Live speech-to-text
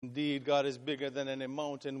Indeed, God is bigger than any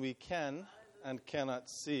mountain we can and cannot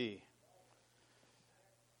see.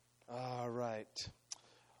 All right.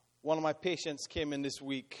 One of my patients came in this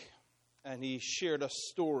week, and he shared a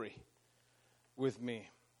story with me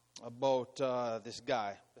about this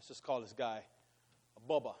guy. Let's just call this guy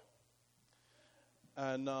Bubba.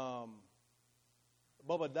 And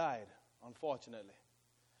Bubba died, unfortunately.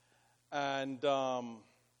 And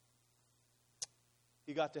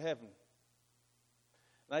he got to heaven.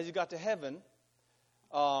 And as he got to heaven,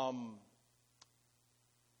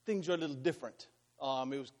 things were a little different.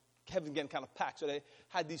 Heaven getting kind of packed, so they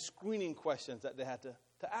had these screening questions that they had to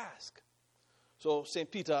ask. So St.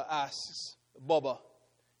 Peter asks Bubba,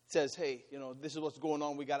 says, hey, this is what's going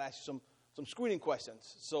on. We got to ask you some screening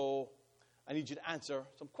questions. So I need you to answer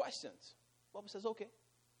some questions. Bubba says, okay.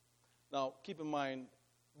 Now, keep in mind,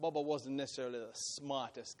 Bubba wasn't necessarily the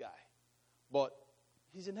smartest guy, but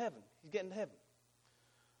he's in heaven. He's getting to heaven.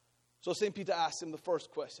 So St. Peter asks him the first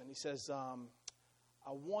question. He says, I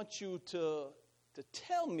want you to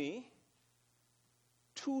tell me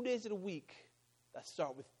 2 days of the week that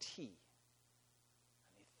start with T. And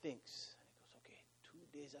he thinks, and he goes, okay,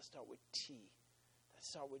 2 days that start with T. That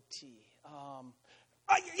start with T.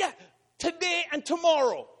 Yeah, today and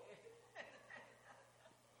tomorrow.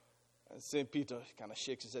 And St. Peter kind of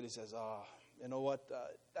shakes his head. He says, you know what?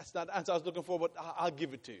 That's not the answer I was looking for, but I'll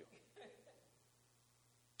give it to you.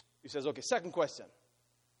 He says, okay, second question.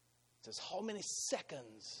 He says, how many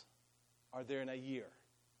seconds are there in a year?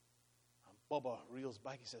 And Bubba reels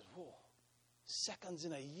back. He says, whoa, seconds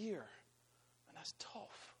in a year? Man, that's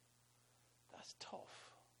tough. That's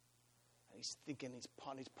tough. And he's thinking, he's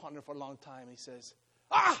pondering for a long time. And he says,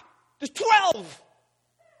 there's 12.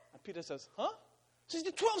 And Peter says, huh? He says,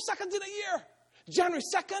 there's 12 seconds in a year. January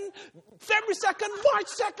 2nd, February 2nd, March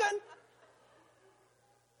 2nd.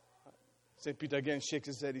 St. Peter again shakes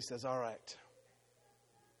his head. He says, all right.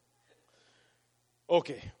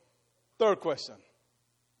 Okay. Third question.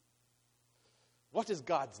 What is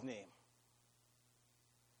God's name?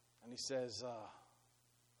 And he says,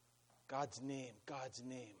 God's name.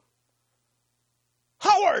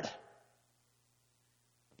 Howard!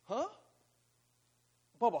 Huh?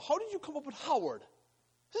 Bubba, how did you come up with Howard?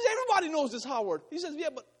 He says, everybody knows this Howard. He says, yeah,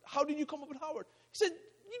 but how did you come up with Howard? He said,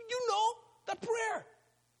 you know that prayer.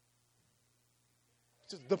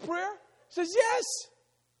 He says, the prayer? He says, yes.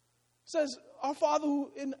 He says, our Father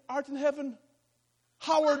who art in heaven,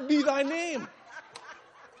 hallowed be thy name.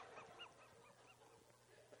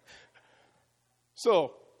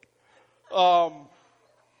 So,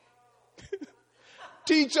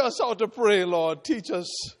 teach us how to pray, Lord. Teach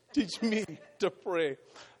me to pray.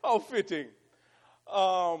 How fitting.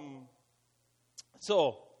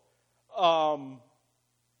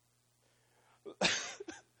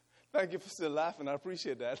 Thank you for still laughing. I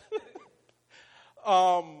appreciate that.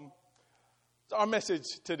 Our message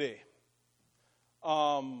today.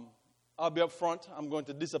 I'll be up front. I'm going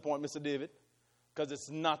to disappoint Mr. David because it's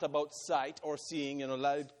not about sight or seeing.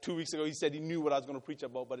 2 weeks ago he said he knew what I was going to preach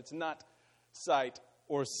about, but it's not sight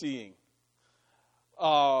or seeing.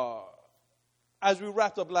 As we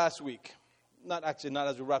wrapped up last week, not as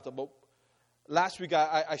we wrapped up, but last week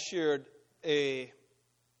I shared a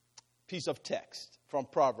piece of text from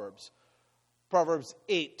Proverbs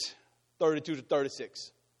 8, 32 to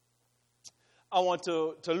 36. I want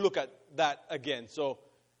to look at that again. So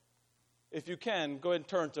if you can, go ahead and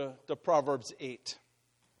turn to Proverbs 8.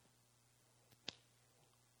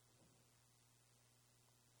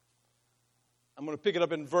 I'm going to pick it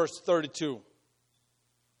up in verse 32.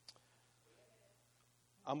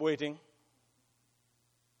 I'm waiting.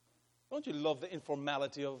 Don't you love the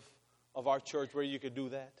informality of our church where you could do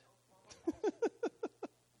that?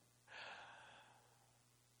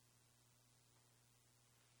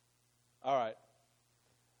 All right.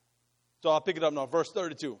 So I'll pick it up now. Verse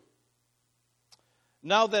 32.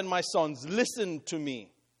 Now then, my sons, listen to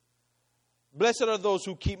me. Blessed are those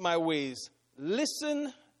who keep my ways.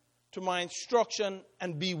 Listen to my instruction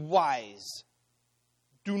and be wise.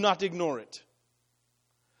 Do not ignore it.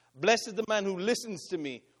 Blessed is the man who listens to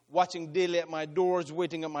me, watching daily at my doors,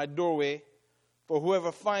 waiting at my doorway. For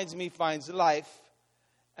whoever finds me finds life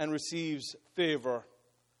and receives favor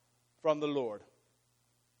from the Lord.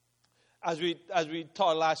 As we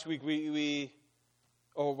taught last week,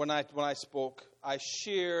 when I spoke, I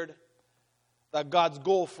shared that God's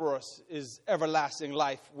goal for us is everlasting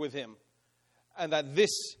life with Him, and that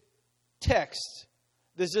this text,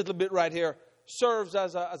 this little bit right here, serves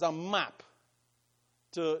as a map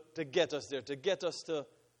to get us there, to get us to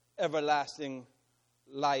everlasting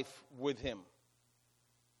life with Him.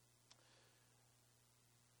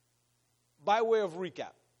 By way of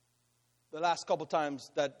recap, the last couple times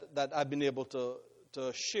that I've been able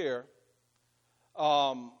to share,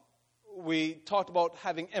 we talked about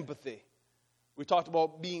having empathy. We talked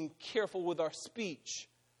about being careful with our speech.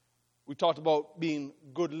 We talked about being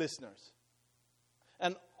good listeners.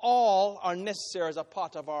 And all are necessary as a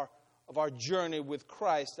part of our journey with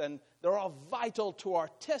Christ, and they're all vital to our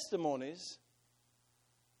testimonies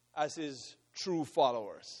as His true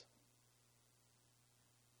followers.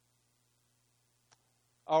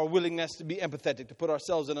 Our willingness to be empathetic, to put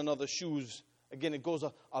ourselves in another's shoes, again, it goes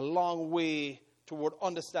a long way toward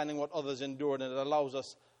understanding what others endured, and it allows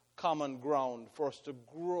us common ground for us to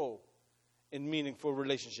grow in meaningful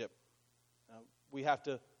relationship. We have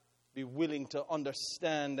to be willing to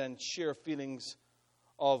understand and share feelings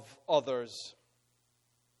of others.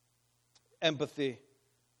 Empathy,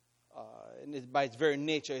 by its very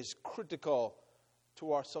nature, is critical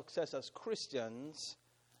to our success as Christians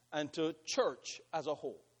and to church as a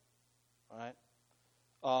whole. All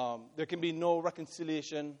right? There can be no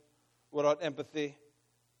reconciliation without empathy.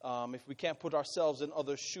 If we can't put ourselves in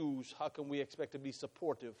others' shoes, how can we expect to be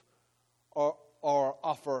supportive or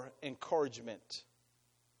offer encouragement?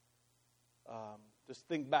 Just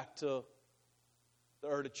think back to the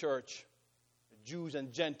early church, the Jews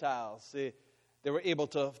and Gentiles. They were able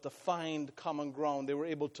to find common ground. They were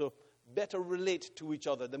able to better relate to each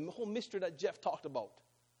other. The whole mystery that Jeff talked about,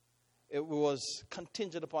 it was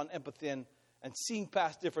contingent upon empathy and seeing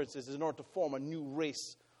past differences in order to form a new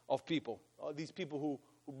race of people. These people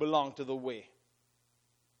who belong to the way.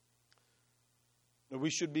 We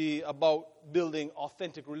should be about building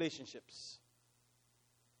authentic relationships.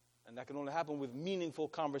 And that can only happen with meaningful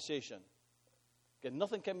conversation. Again,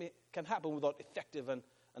 nothing can happen without effective and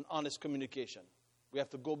honest communication. We have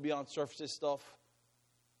to go beyond surface stuff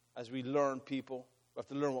as we learn people. We have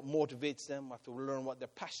to learn what motivates them. We have to learn what they're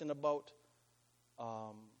passionate about.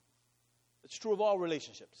 It's true of all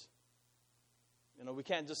relationships. We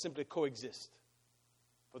can't just simply coexist.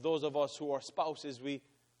 For those of us who are spouses, we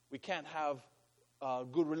can't have a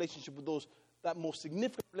good relationship with that most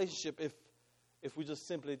significant relationship if we just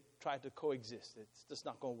simply try to coexist. It's just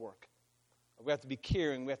not going to work. We have to be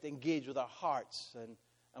caring. We have to engage with our hearts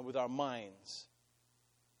and with our minds.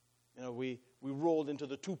 We rolled into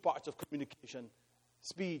the two parts of communication,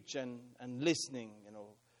 speech and listening.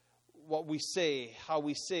 What we say, how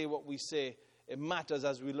we say what we say, it matters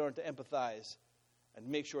as we learn to empathize and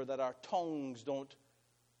make sure that our tongues don't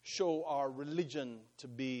show our religion to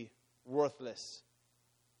be worthless.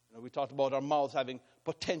 We talked about our mouths having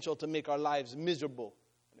potential to make our lives miserable,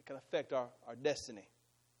 and it can affect our destiny.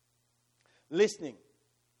 Listening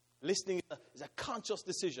is a conscious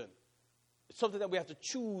decision. It's something that we have to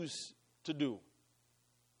choose to do.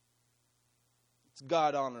 It's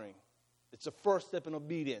God-honoring. It's a first step in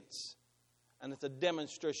obedience, and it's a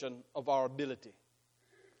demonstration of our ability.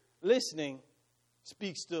 Listening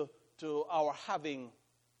speaks to our having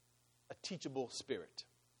a teachable spirit.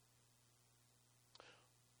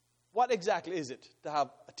 What exactly is it to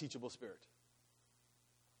have a teachable spirit?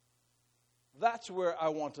 That's where I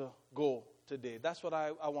want to go today. That's what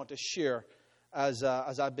I want to share as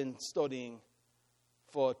I've been studying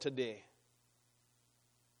for today.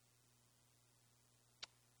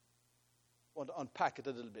 I want to unpack it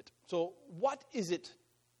a little bit. So, what is it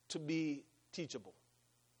to be teachable?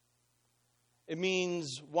 It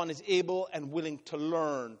means one is able and willing to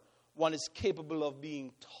learn. One is capable of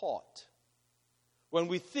being taught. When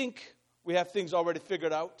we think we have things already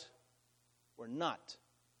figured out, we're not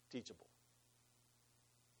teachable.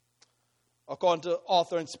 According to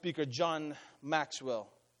author and speaker John Maxwell,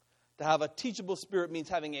 to have a teachable spirit means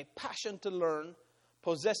having a passion to learn,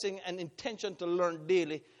 possessing an intention to learn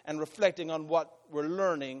daily, and reflecting on what we're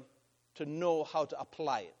learning to know how to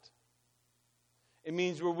apply it. It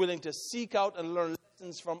means we're willing to seek out and learn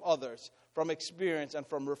lessons from others, from experience and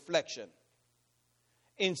from reflection.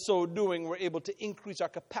 In so doing, we're able to increase our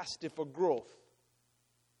capacity for growth.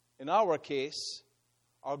 In our case,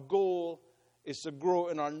 our goal is to grow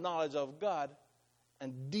in our knowledge of God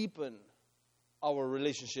and deepen our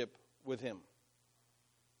relationship with Him.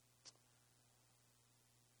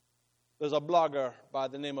 There's a blogger by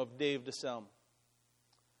the name of Dave DeSelm,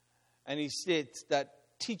 and he states that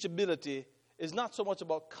teachability is not so much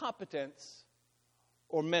about competence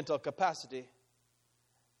or mental capacity,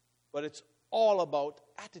 but it's all about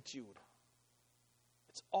attitude.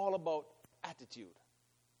 It's all about attitude.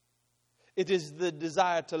 It is the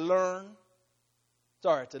desire to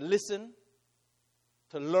to listen,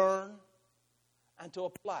 to learn, and to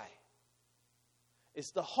apply.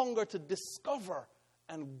 It's the hunger to discover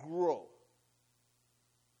and grow.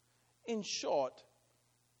 In short,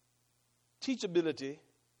 teachability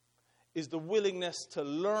is the willingness to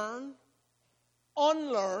learn,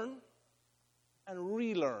 unlearn, and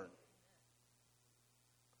relearn.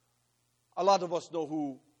 A lot of us know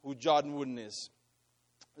who Jordan Wooden is.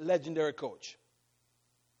 Legendary coach.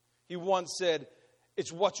 He once said,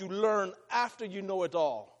 it's what you learn after you know it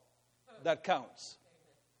all that counts.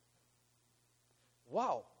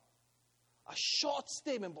 Wow. A short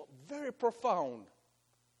statement, but very profound.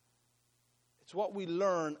 It's what we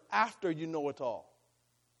learn after you know it all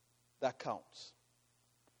that counts.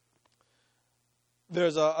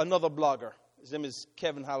 There's another blogger. His name is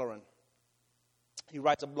Kevin Halloran. He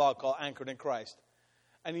writes a blog called Anchored in Christ.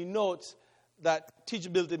 And he notes that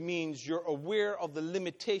teachability means you're aware of the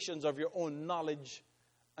limitations of your own knowledge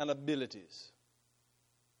and abilities.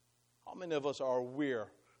 How many of us are aware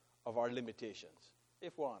of our limitations,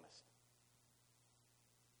 if we're honest?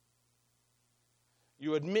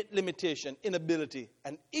 You admit limitation, inability,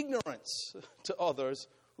 and ignorance to others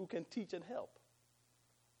who can teach and help.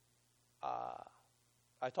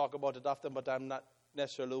 I talk about it often, but I'm not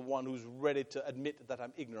necessarily the one who's ready to admit that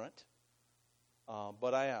I'm ignorant.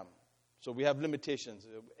 But I am. So we have limitations,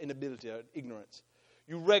 inability, or ignorance.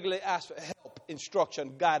 You regularly ask for help,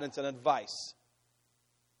 instruction, guidance, and advice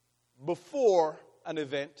before an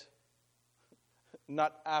event,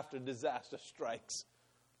 not after disaster strikes.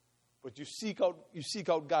 But you seek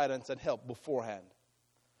out guidance and help beforehand.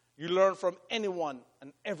 You learn from anyone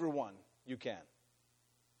and everyone you can.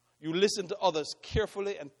 You listen to others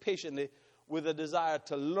carefully and patiently with a desire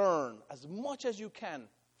to learn as much as you can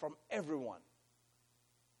from everyone.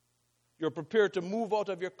 You're prepared to move out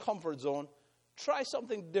of your comfort zone, try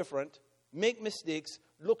something different, make mistakes,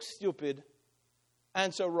 look stupid,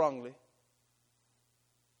 answer wrongly.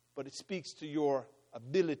 But it speaks to your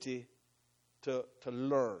ability to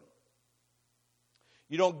learn.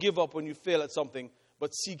 You don't give up when you fail at something,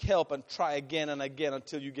 but seek help and try again and again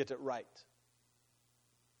until you get it right.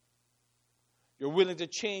 You're willing to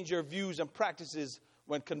change your views and practices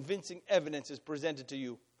when convincing evidence is presented to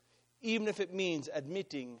you, even if it means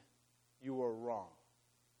admitting you were wrong.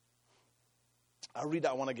 I'll read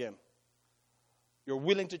that one again. You're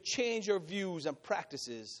willing to change your views and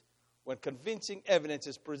practices when convincing evidence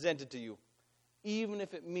is presented to you, even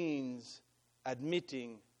if it means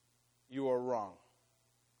admitting you are wrong.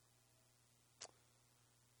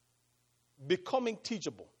 Becoming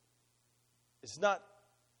teachable is not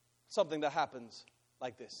something that happens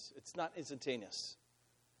like this. It's not instantaneous.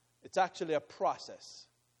 It's actually a process.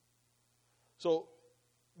 So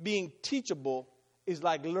being teachable is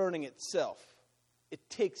like learning itself. It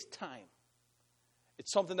takes time.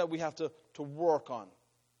 It's something that we have to work on.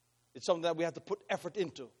 It's something that we have to put effort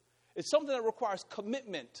into. It's something that requires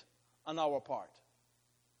commitment on our part.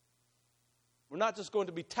 We're not just going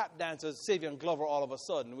to be tap dancers, Xavier and Glover all of a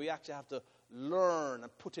sudden. We actually have to learn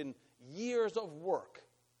and put in years of work.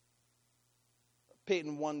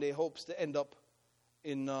 Peyton one day hopes to end up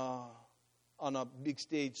on a big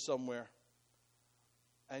stage somewhere.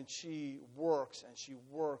 And she works and she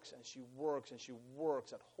works and she works and she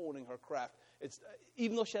works at honing her craft.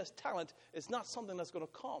 Even though she has talent, it's not something that's going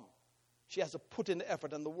to come. She has to put in the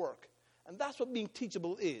effort and the work. And that's what being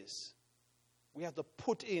teachable is. We have to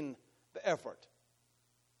put in the effort.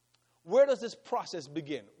 Where does this process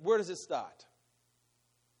begin? Where does it start?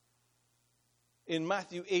 In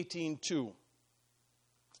Matthew 18:2,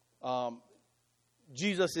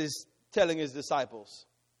 Jesus is telling his disciples,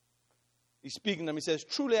 he's speaking to them, he says,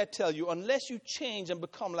 "Truly I tell you, unless you change and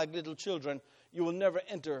become like little children, you will never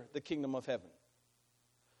enter the kingdom of heaven."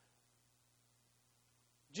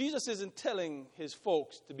 Jesus isn't telling his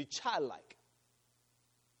folks to be childlike.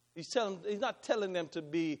 He's not telling them to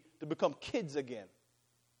become kids again.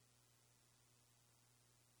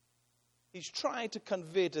 He's trying to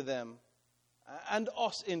convey to them, and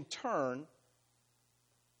us in turn,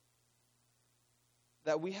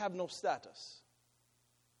 that we have no status.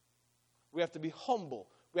 We have to be humble.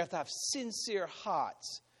 We have to have sincere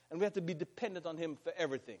hearts. And we have to be dependent on him for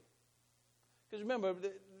everything. Because remember,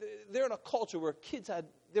 they're in a culture where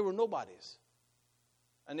they were nobodies.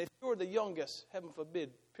 And if you were the youngest, heaven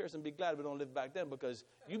forbid, Pearson, be glad we don't live back then, because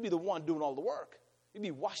you'd be the one doing all the work. You'd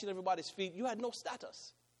be washing everybody's feet. You had no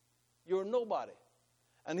status. You're nobody.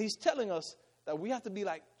 And he's telling us that we have to be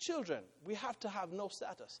like children. We have to have no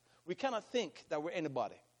status. We cannot think that we're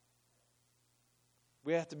anybody.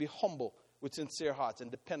 We have to be humble with sincere hearts and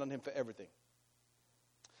depend on him for everything.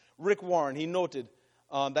 Rick Warren, he noted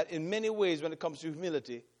that in many ways when it comes to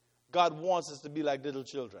humility, God wants us to be like little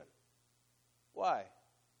children. Why?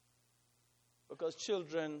 Because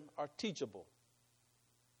children are teachable.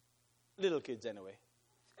 Little kids anyway.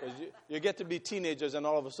 Because you get to be teenagers and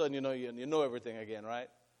all of a sudden you know everything again, right?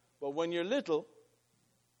 But when you're little,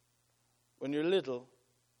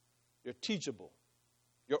 you're teachable.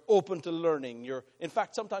 You're open to learning. In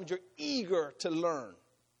fact, sometimes you're eager to learn.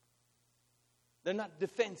 They're not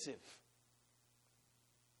defensive.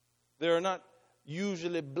 They're not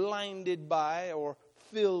usually blinded by or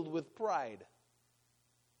filled with pride.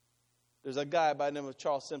 There's a guy by the name of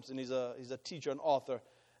Charles Simpson. He's a teacher and author.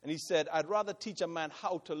 And he said, I'd rather teach a man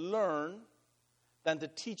how to learn than to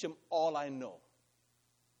teach him all I know.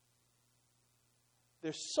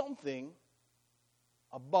 There's something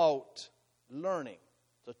about learning.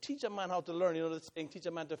 So teach a man how to learn. You know the saying, teach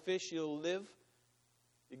a man to fish, he'll live.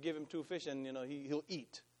 You give him 2 fish and he'll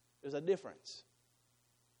eat. There's a difference.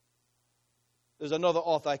 There's another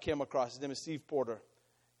author I came across. His name is Steve Porter.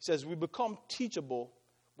 He says, we become teachable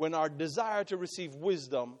when our desire to receive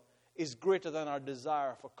wisdom is greater than our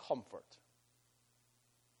desire for comfort.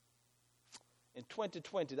 In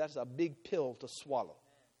 2020, that's a big pill to swallow.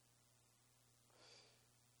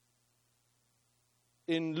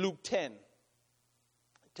 In Luke 10, it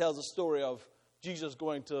tells a story of Jesus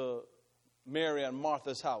going to Mary and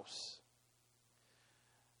Martha's house.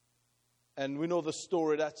 And we know the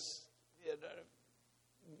story.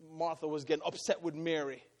 Martha was getting upset with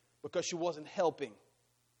Mary because she wasn't helping.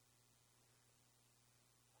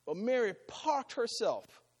 But Mary parked herself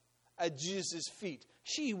at Jesus' feet.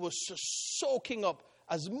 She was just soaking up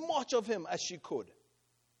as much of him as she could.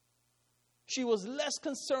 She was less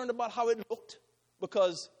concerned about how it looked,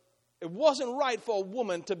 because it wasn't right for a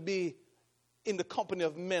woman to be in the company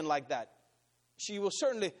of men like that. She was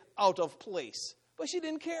certainly out of place, but she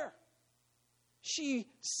didn't care. She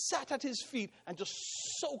sat at his feet and just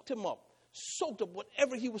soaked up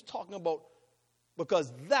whatever he was talking about,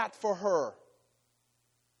 because that for her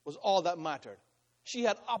was all that mattered. She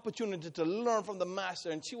had opportunity to learn from the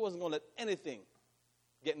master, and she wasn't going to let anything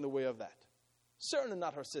get in the way of that. Certainly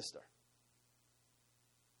not her sister.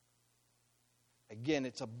 Again,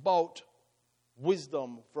 it's about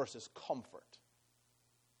wisdom versus comfort.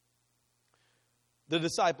 The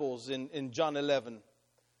disciples in John 11,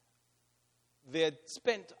 they had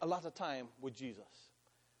spent a lot of time with Jesus,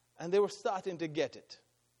 and they were starting to get it.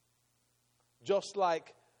 Just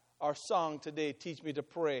like our song today, Teach Me to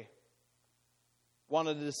Pray, one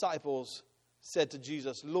of the disciples said to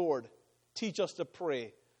Jesus, Lord, teach us to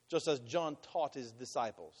pray, just as John taught his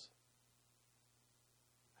disciples.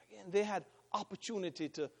 Again, they had opportunity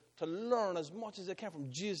to learn as much as they can from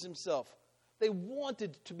Jesus himself. They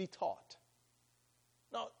wanted to be taught.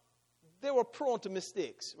 Now, they were prone to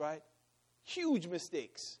mistakes, right? Huge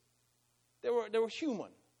mistakes. They were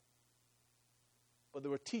human, but they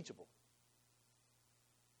were teachable.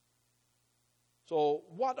 So,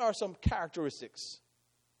 what are some characteristics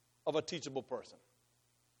of a teachable person?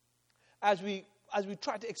 As we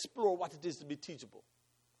try to explore what it is to be teachable,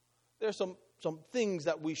 there are some things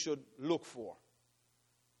that we should look for.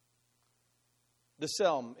 The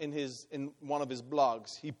Selm, in one of his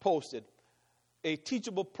blogs, he posted, a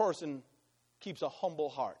teachable person keeps a humble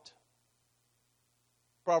heart.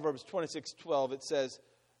 Proverbs 26:12, it says,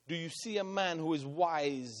 do you see a man who is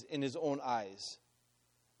wise in his own eyes?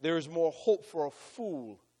 There is more hope for a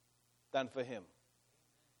fool than for him.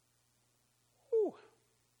 Whew.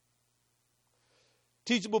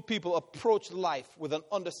 Teachable people approach life with an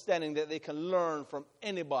understanding that they can learn from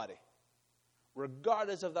anybody,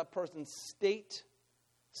 regardless of that person's state,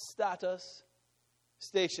 status,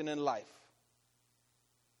 station in life.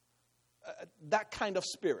 That kind of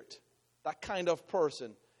spirit, that kind of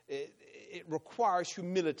person, it requires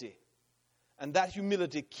humility. And that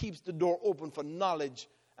humility keeps the door open for knowledge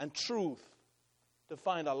and truth to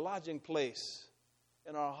find a lodging place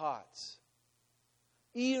in our hearts,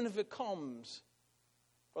 even if it comes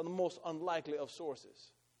from the most unlikely of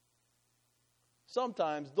sources.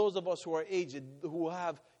 Sometimes those of us who are aged, who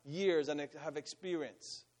have years and have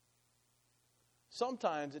experience,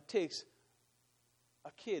 sometimes it takes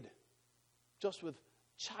a kid just with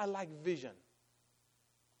childlike vision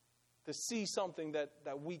to see something that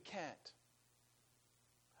we can't.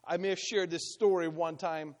 I may have shared this story one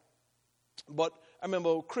time, but I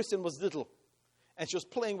remember Kristen was little, and she was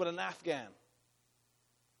playing with an Afghan.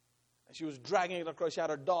 And she was dragging it across. She had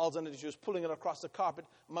her dolls in it, and she was pulling it across the carpet.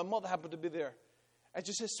 My mother happened to be there. And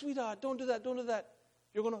she said, sweetheart, don't do that, don't do that.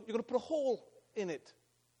 You're gonna put a hole in it.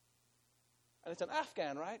 And it's an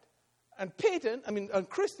Afghan, right? And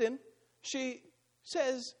Kristen, she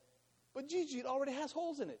says, but Gigi, it already has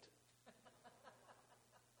holes in it.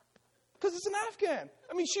 Because it's an Afghan.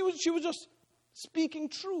 She was just speaking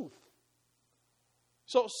truth.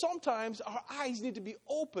 So sometimes our eyes need to be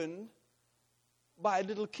opened by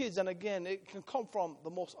little kids. And again, it can come from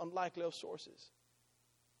the most unlikely of sources.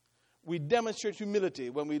 We demonstrate humility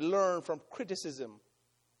when we learn from criticism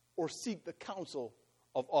or seek the counsel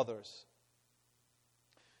of others.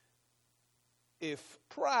 If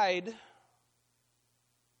pride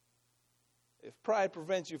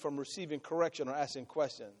prevents you from receiving correction or asking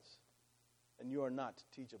questions, then you are not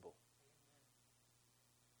teachable.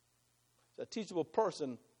 So a teachable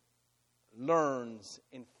person learns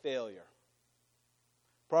in failure.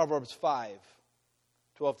 Proverbs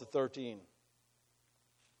 5:12-13.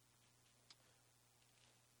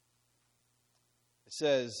 It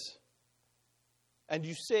says, "And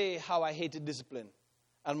you say how I hated discipline,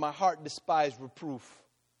 and my heart despised reproof.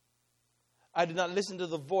 I did not listen to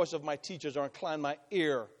the voice of my teachers or incline my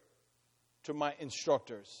ear to my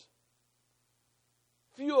instructors."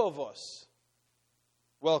 Few of us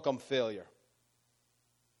welcome failure.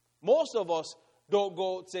 Most of us don't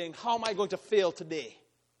go saying, how am I going to fail today?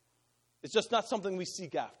 It's just not something we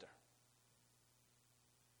seek after.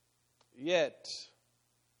 Yet,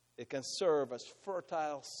 it can serve as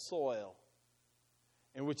fertile soil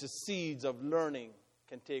in which the seeds of learning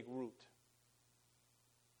can take root.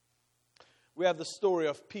 We have the story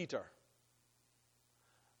of Peter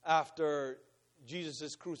after Jesus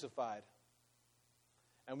is crucified.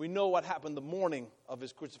 And we know what happened the morning of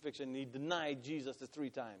his crucifixion. He denied Jesus the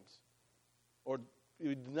 3 times. Or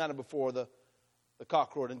he denied him before the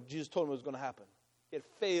cock crowed. And Jesus told him it was going to happen. He had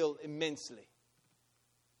failed immensely.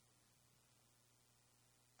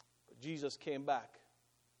 But Jesus came back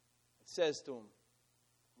and says to him,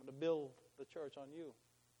 I'm going to build the church on you,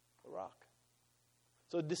 the rock.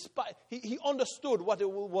 So despite, he understood what it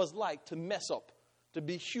was like to mess up, to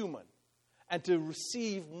be human, and to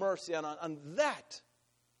receive mercy. And that,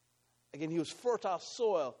 again, he was fertile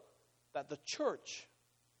soil that the church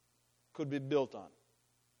could be built on.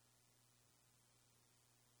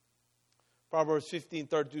 Proverbs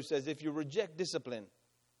 15:32 says, if you reject discipline,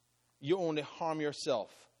 you only harm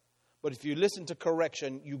yourself. But if you listen to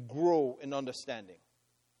correction, you grow in understanding.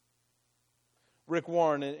 Rick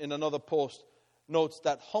Warren, in another post, notes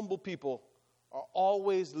that humble people are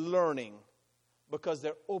always learning because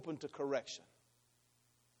they're open to correction.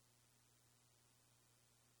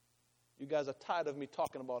 You guys are tired of me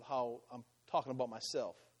talking about how I'm talking about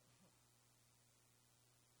myself.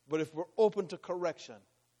 But if we're open to correction,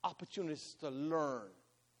 opportunities to learn,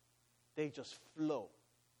 they just flow.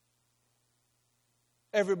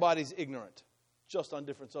 Everybody's ignorant, just on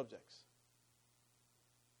different subjects.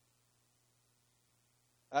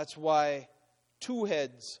 That's why 2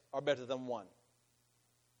 heads are better than 1.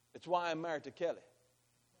 It's why I'm married to Kelly.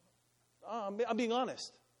 I'm being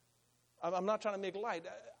honest. I'm not trying to make light.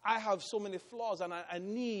 I have so many flaws, and I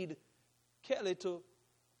need Kelly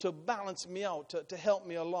to balance me out, to help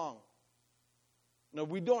me along. No,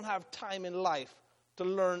 we don't have time in life to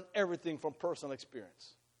learn everything from personal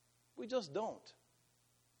experience. We just don't.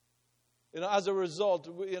 As a result,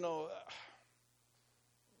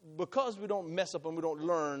 because we don't mess up and we don't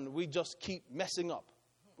learn, we just keep messing up.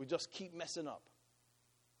 We just keep messing up.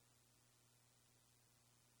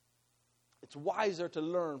 It's wiser to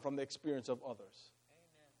learn from the experience of others.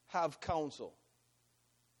 Amen. Have counsel.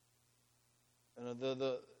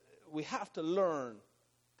 We have to learn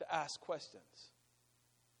to ask questions.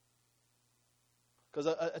 Because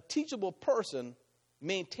a teachable person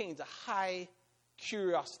maintains a high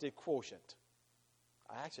curiosity quotient.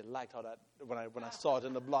 I actually liked how that, when I saw it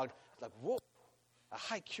in the blog, it's like, whoa, a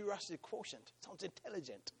high curiosity quotient. Sounds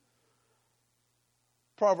intelligent.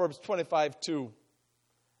 Proverbs 25:2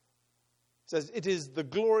 says, it is the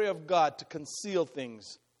glory of God to conceal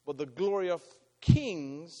things, but the glory of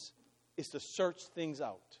kings is to search things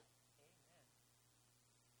out.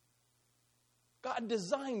 God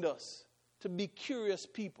designed us to be curious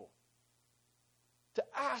people, to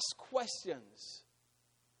ask questions,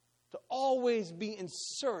 to always be in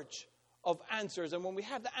search of answers. And when we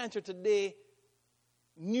have the answer today,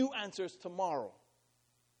 new answers tomorrow.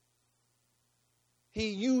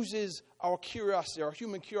 He uses our curiosity, our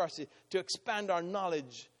human curiosity, to expand our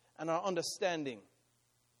knowledge and our understanding.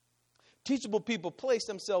 Teachable people place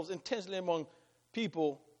themselves intentionally among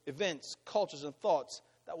people, events, cultures, and thoughts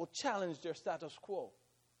that will challenge their status quo.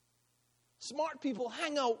 Smart people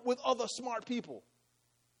hang out with other smart people.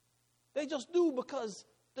 They just do because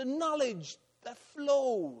the knowledge that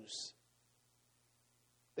flows.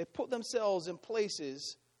 They put themselves in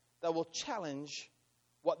places that will challenge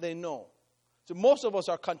what they know. So most of us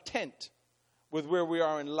are content with where we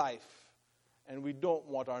are in life, and we don't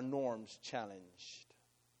want our norms challenged.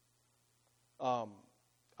 A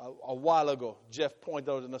while ago, Jeff pointed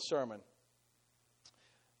out in a sermon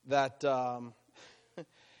that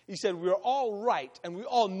he said we're all right, and we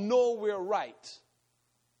all know we're right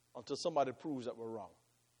until somebody proves that we're wrong.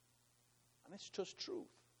 And it's just truth.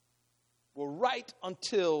 We're right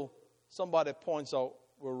until somebody points out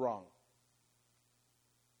we're wrong.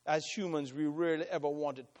 As humans, we rarely ever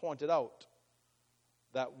want it pointed out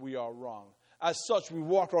that we are wrong. As such, we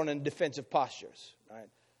walk around in defensive postures, right?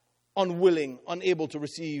 Unwilling, unable to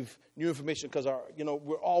receive new information because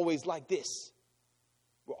we're always like this.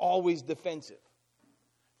 We're always defensive.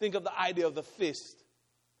 Think of the idea of the fist.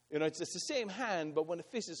 It's the same hand, but when the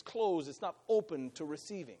fist is closed, it's not open to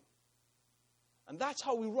receiving. And that's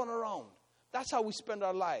how we run around. That's how we spend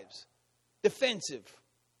our lives. Defensive,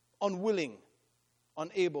 unwilling,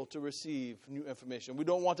 unable to receive new information. We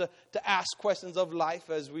don't want to ask questions of life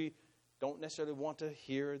as we don't necessarily want to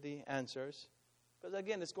hear the answers. Because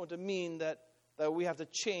again, it's going to mean that we have to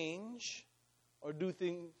change or do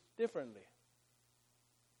things differently.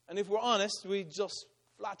 And if we're honest, we just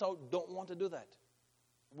flat out don't want to do that.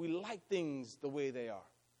 We like things the way they are.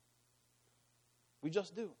 We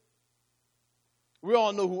just do. We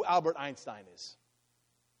all know who Albert Einstein is.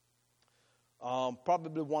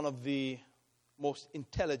 Probably one of the most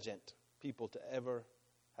intelligent people to ever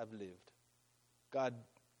have lived. God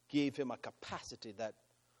gave him a capacity that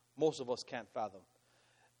most of us can't fathom.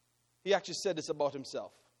 He actually said this about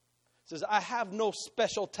himself. He says, I have no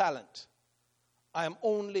special talent. I am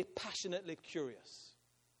only passionately curious.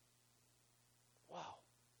 Wow.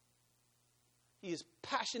 He is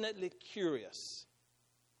passionately curious.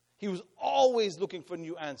 He was always looking for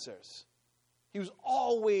new answers. He was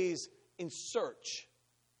always in search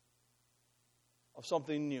of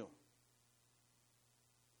something new.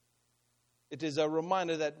 It is a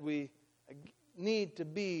reminder that we need to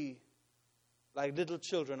be like little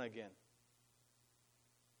children again.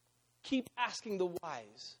 Keep asking the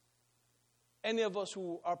whys. Any of us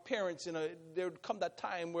who are parents, there would come that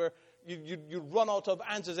time where you run out of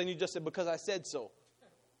answers and you just say, because I said so.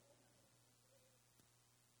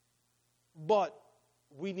 But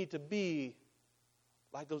we need to be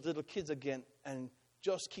like those little kids again and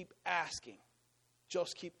just keep asking.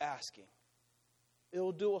 Just keep asking. It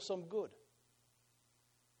will do us some good.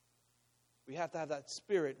 We have to have that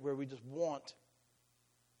spirit where we just want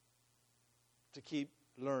to keep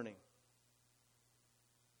learning.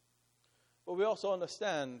 But we also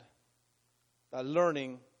understand that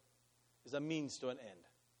learning is a means to an end.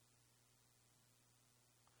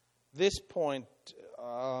 This point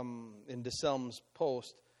in DeSelm's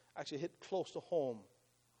post actually hit close to home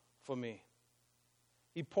for me.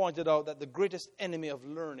 He pointed out that the greatest enemy of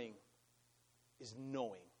learning is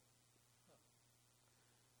knowing.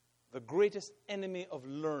 The greatest enemy of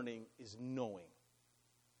learning is knowing.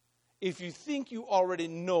 If you think you already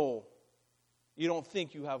know, you don't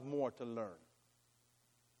think you have more to learn.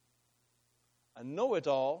 A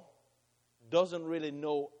know-it-all doesn't really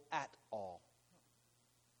know at all.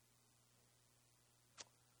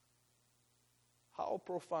 How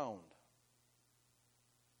profound.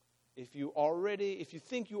 If you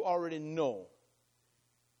think you already know,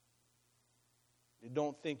 you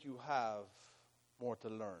don't think you have more to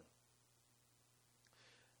learn.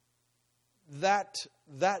 That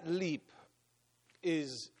leap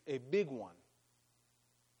is a big one.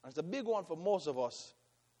 It's a big one for most of us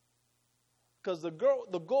because the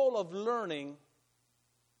goal of learning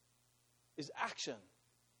is action,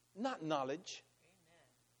 not knowledge.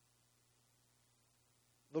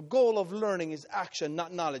 The goal of learning is action,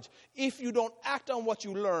 not knowledge. If you don't act on what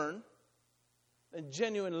you learn, then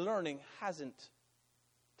genuine learning hasn't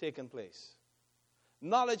taken place.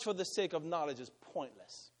 Knowledge for the sake of knowledge is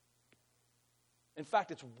pointless. In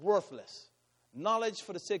fact, it's worthless. Knowledge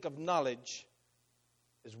for the sake of knowledge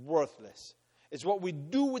is worthless. It's what we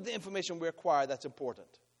do with the information we acquire that's important.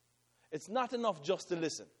 It's not enough just to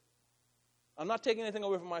listen. I'm not taking anything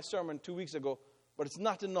away from my sermon 2 weeks ago, but it's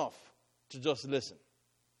not enough to just listen.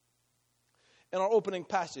 In our opening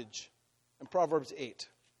passage in Proverbs 8,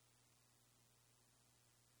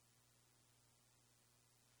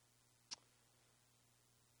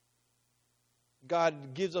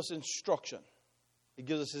 God gives us instruction. He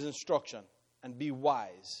gives us his instruction. And be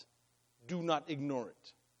wise. Do not ignore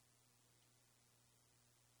it.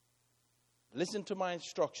 Listen to my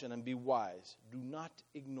instruction and be wise. Do not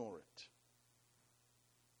ignore it.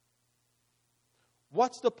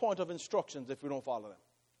 What's the point of instructions if we don't follow them?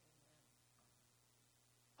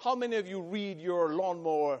 How many of you read your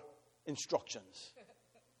lawnmower instructions?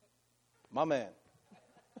 My man.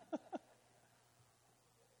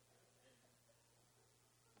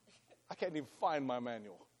 I can't even find my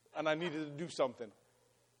manual, and I needed to do something.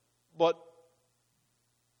 But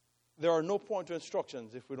there are no point to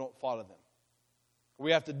instructions if we don't follow them.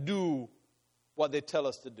 We have to do what they tell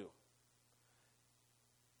us to do.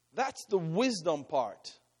 That's the wisdom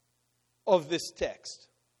part of this text.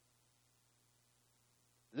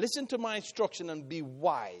 Listen to my instruction and be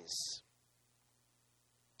wise.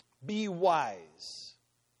 Be wise.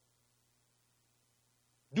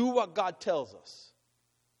 Do what God tells us.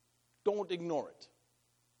 Don't ignore it.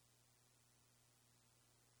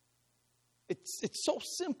 It's so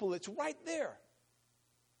simple. It's right there.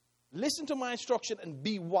 Listen to my instruction and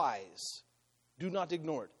be wise. Do not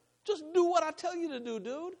ignore it. Just do what I tell you to do,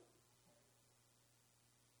 dude.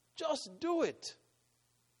 Just do it.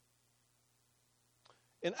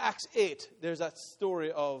 In Acts 8, there's that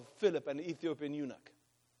story of Philip and the Ethiopian eunuch.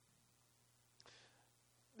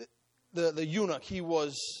 The eunuch, he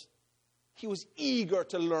was eager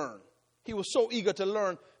to learn. He was so eager to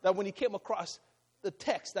learn that when he came across the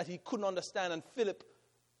text that he couldn't understand and Philip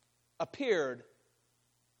appeared,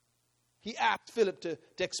 he asked Philip to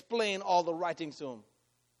explain all the writings to him.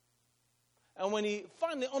 And when he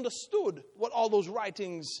finally understood what all those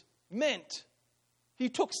writings meant, he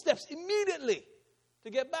took steps immediately to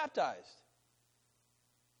get baptized.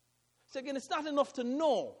 So again, it's not enough to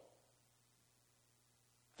know.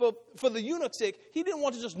 For the eunuch's sake, he didn't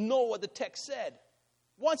want to just know what the text said.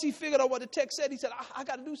 Once he figured out what the text said, he said, I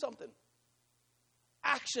got to do something.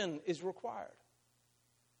 Action is required.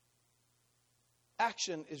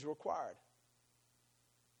 Action is required.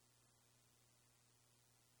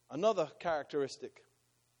 Another characteristic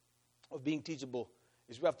of being teachable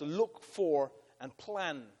is we have to look for and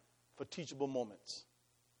plan for teachable moments.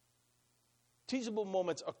 Teachable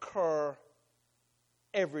moments occur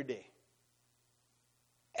every day.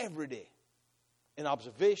 Every day. In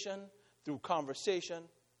observation, through conversation,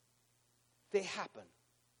 they happen.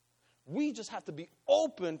 We just have to be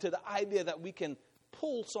open to the idea that we can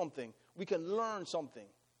pull something, we can learn something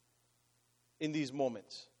in these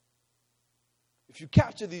moments. If you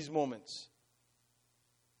capture these moments,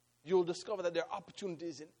 you'll discover that there are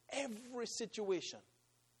opportunities in every situation.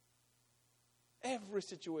 Every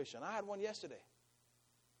situation. I had one yesterday.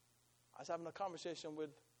 I was having a conversation with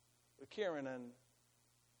Kieran, and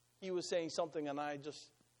he was saying something, and I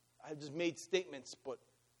just made statements, but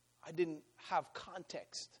I didn't have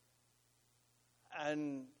context.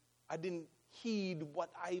 And I didn't heed what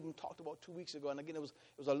I even talked about 2 weeks ago. And again, it was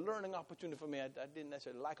a learning opportunity for me. I didn't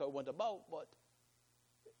necessarily like how it went about, but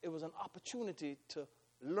it was an opportunity to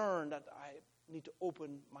learn that I need to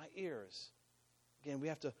open my ears. Again, we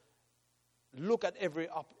have to look at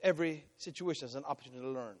every situation as an opportunity to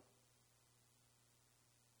learn.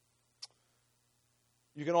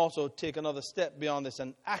 You can also take another step beyond this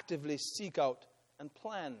and actively seek out and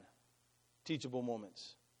plan teachable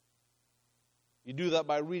moments. You do that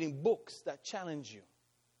by reading books that challenge you,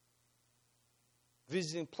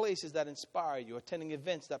 visiting places that inspire you, attending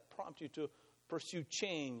events that prompt you to pursue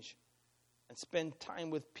change, and spend time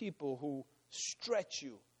with people who stretch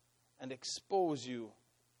you and expose you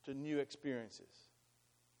to new experiences.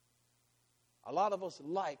 A lot of us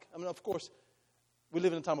of course, we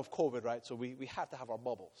live in a time of COVID, right? So we have to have our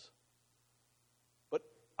bubbles. But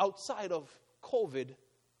outside of COVID,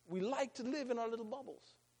 we like to live in our little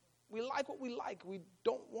bubbles. We like what we like. We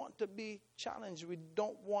don't want to be challenged. We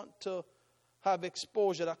don't want to have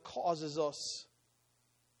exposure that causes us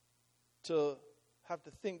to have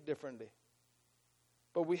to think differently.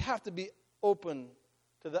 But we have to be open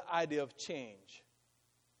to the idea of change.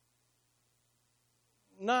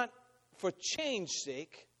 Not for change's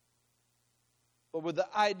sake, but with the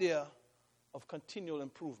idea of continual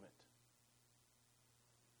improvement.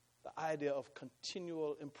 The idea of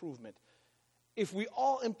continual improvement. If we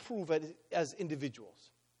all improve as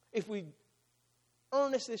individuals, if we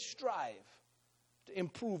earnestly strive to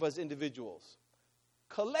improve as individuals,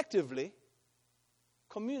 collectively,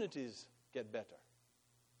 communities get better.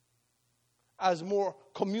 As more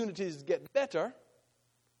communities get better,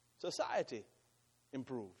 society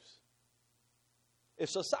improves. If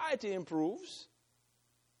society improves,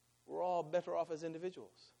 we're all better off as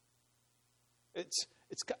individuals. It's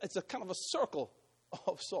a kind of a circle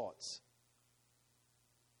of sorts.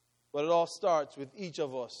 But it all starts with each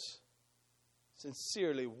of us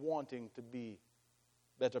sincerely wanting to be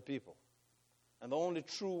better people. And the only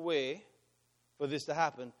true way for this to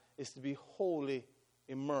happen is to be wholly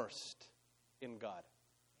immersed in God,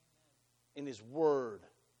 in His Word,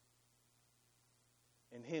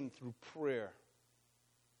 in Him through prayer.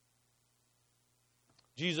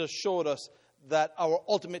 Jesus showed us that our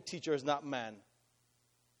ultimate teacher is not man,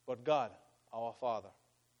 but God, our Father.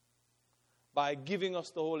 By giving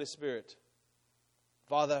us the Holy Spirit,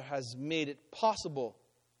 Father has made it possible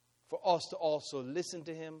for us to also listen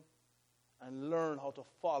to Him and learn how to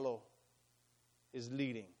follow His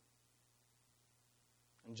leading.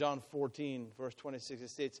 In John 14, verse 26, it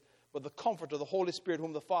states, "But the Comforter, the Holy Spirit,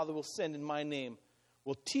 whom the Father will send in my name,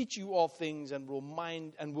 will teach you all things and will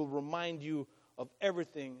remind you of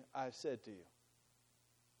everything I've said to you."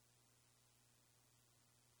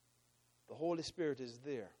 The Holy Spirit is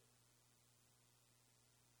there.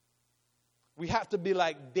 We have to be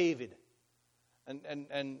like David.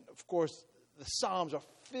 And of course, the Psalms are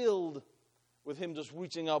filled with him just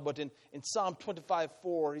reaching out. But in Psalm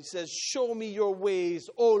 25:4, he says, "Show me your ways,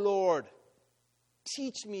 O Lord.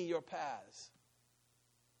 Teach me your paths."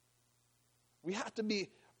 We have to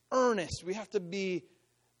be earnest. We have to be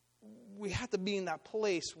in that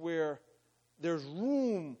place where there's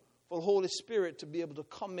room for the Holy Spirit to be able to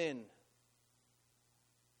come in,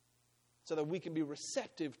 so that we can be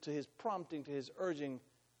receptive to his prompting, to his urging,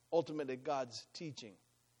 ultimately God's teaching.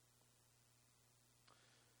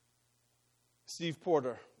 Steve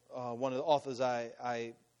Porter, one of the authors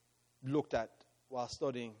I looked at while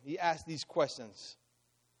studying, he asked these questions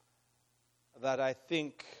that I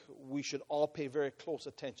think we should all pay very close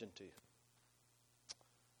attention to.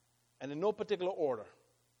 And in no particular order,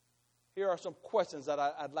 here are some questions that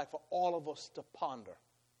I'd like for all of us to ponder.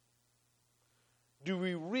 Do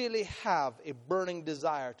we really have a burning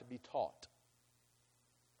desire to be taught?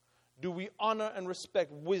 Do we honor and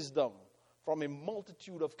respect wisdom from a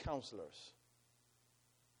multitude of counselors?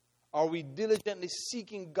 Are we diligently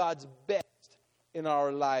seeking God's best in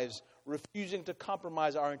our lives, refusing to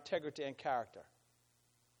compromise our integrity and character?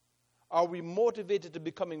 Are we motivated to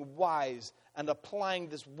becoming wise and applying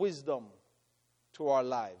this wisdom to our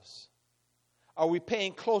lives? Are we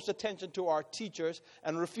paying close attention to our teachers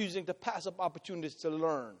and refusing to pass up opportunities to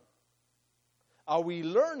learn? Are we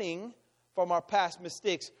learning from our past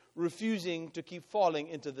mistakes, refusing to keep falling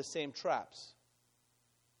into the same traps?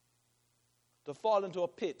 To fall into a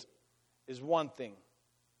pit is one thing.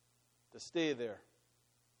 To stay there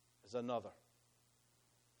is another.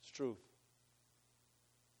 It's truth.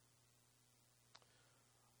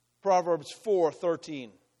 Proverbs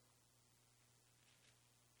 4:13.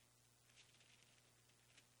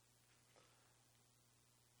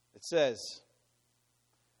 It says,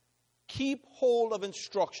 "Keep hold of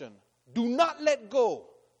instruction. Do not let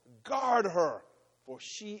go. Guard her, for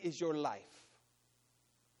she is your life."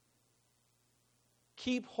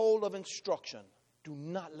 Keep hold of instruction. Do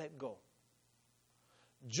not let go.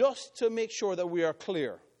 Just to make sure that we are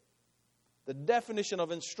clear, the definition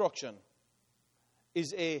of instruction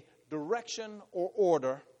is a direction or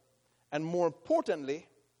order, and more importantly,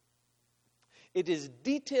 it is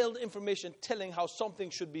detailed information telling how something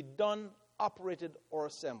should be done, operated, or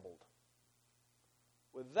assembled.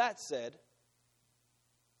 With that said,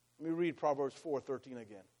 let me read Proverbs 4:13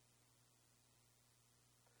 again.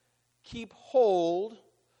 Keep hold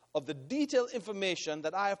of the detailed information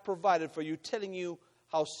that I have provided for you, telling you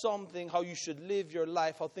how you should live your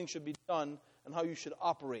life, how things should be done, and how you should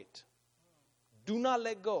operate. Do not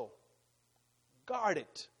let go. Guard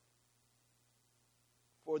it.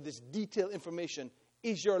 For this detailed information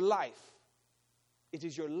is your life. It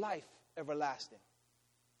is your life everlasting.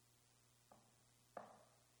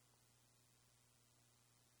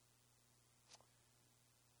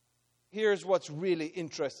 Here's what's really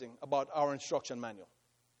interesting about our instruction manual.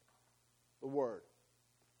 The Word.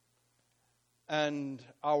 And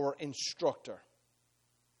our instructor.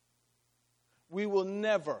 We will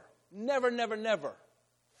never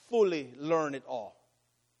fully learn it all.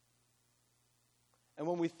 And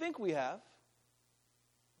when we think we have,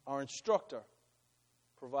 our instructor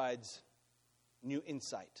provides new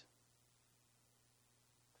insight.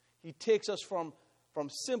 He takes us from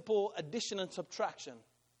simple addition and subtraction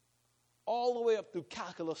all the way up to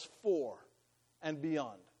calculus 4 and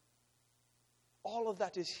beyond. All of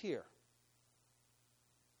that is here.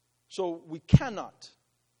 So we cannot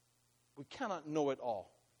know it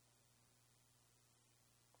all.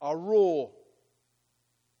 Our role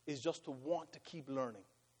is just to want to keep learning,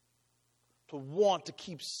 to want to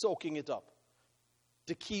keep soaking it up,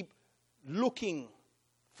 to keep looking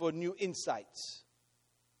for new insights.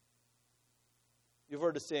 You've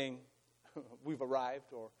heard the saying, "We've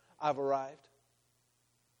arrived," or "I've arrived."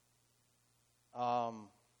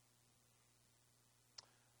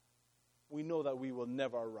 We know that we will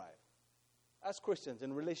never arrive. As Christians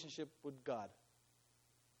in relationship with God,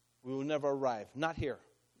 we will never arrive. Not here.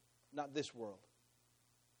 Not this world.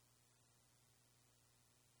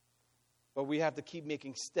 But we have to keep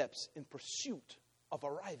making steps in pursuit of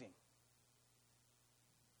arriving.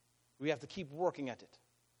 We have to keep working at it.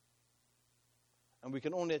 And we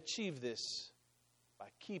can only achieve this by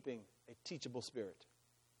keeping a teachable spirit.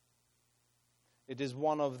 It is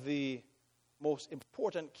one of the most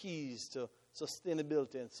important keys to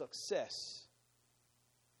sustainability and success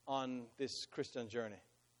on this Christian journey.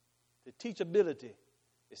 The teachability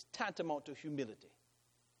is tantamount to humility.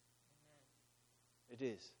 It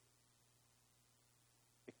is.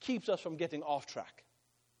 It keeps us from getting off track.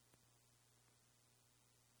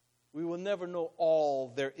 We will never know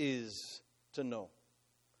all there is to know.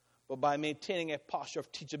 But by maintaining a posture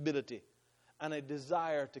of teachability and a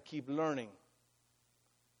desire to keep learning,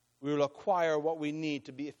 we will acquire what we need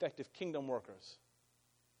to be effective kingdom workers,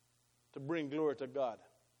 to bring glory to God,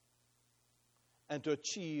 and to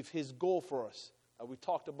achieve His goal for us that we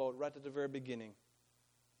talked about right at the very beginning,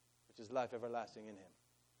 which is life everlasting in Him.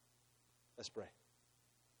 Let's pray.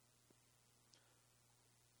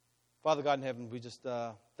 Father God in heaven, we just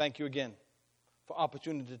thank you again for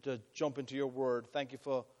opportunity to jump into your word. Thank you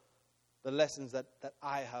for the lessons that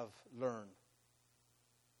I have learned.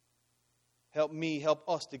 Help me, help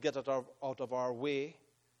us to get out of our way,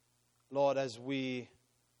 Lord, as we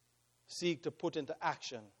seek to put into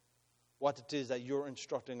action what it is that you're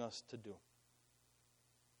instructing us to do.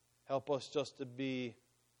 Help us just to be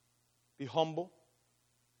humble,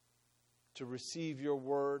 to receive your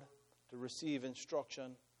word, to receive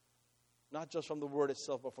instruction, not just from the word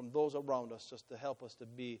itself, but from those around us, just to help us to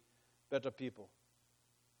be better people.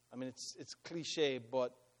 I mean, it's cliche,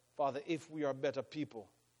 but Father, if we are better people,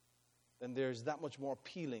 then there's that much more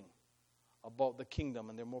appealing about the kingdom,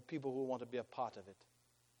 and there are more people who want to be a part of it.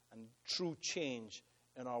 And true change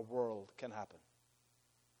in our world can happen.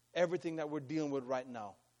 Everything that we're dealing with right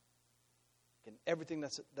now, and everything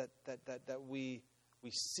that we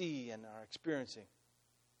see and are experiencing,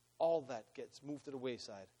 all that gets moved to the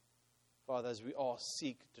wayside, Father, as we all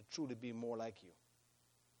seek to truly be more like you.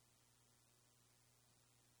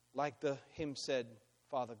 Like the hymn said,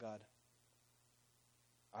 Father God,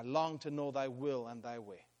 I long to know thy will and thy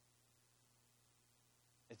way.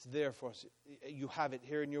 It's there for us. You have it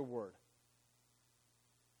here in your word.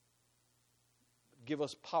 Give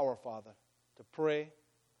us power, Father, to pray,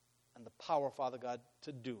 and the power, Father God,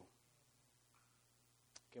 to do.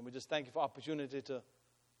 Can we just thank you for opportunity to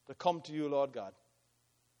come to you, Lord God,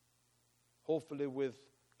 hopefully with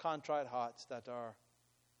contrite hearts that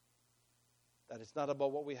it's not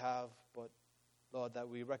about what we have, but, Lord, that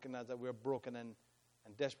we recognize that we're broken and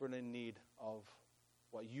desperately in need of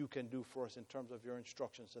what you can do for us in terms of your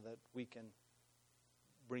instruction so that we can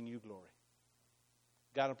bring you glory.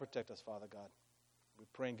 God, and protect us, Father God. We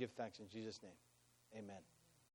pray and give thanks in Jesus' name. Amen.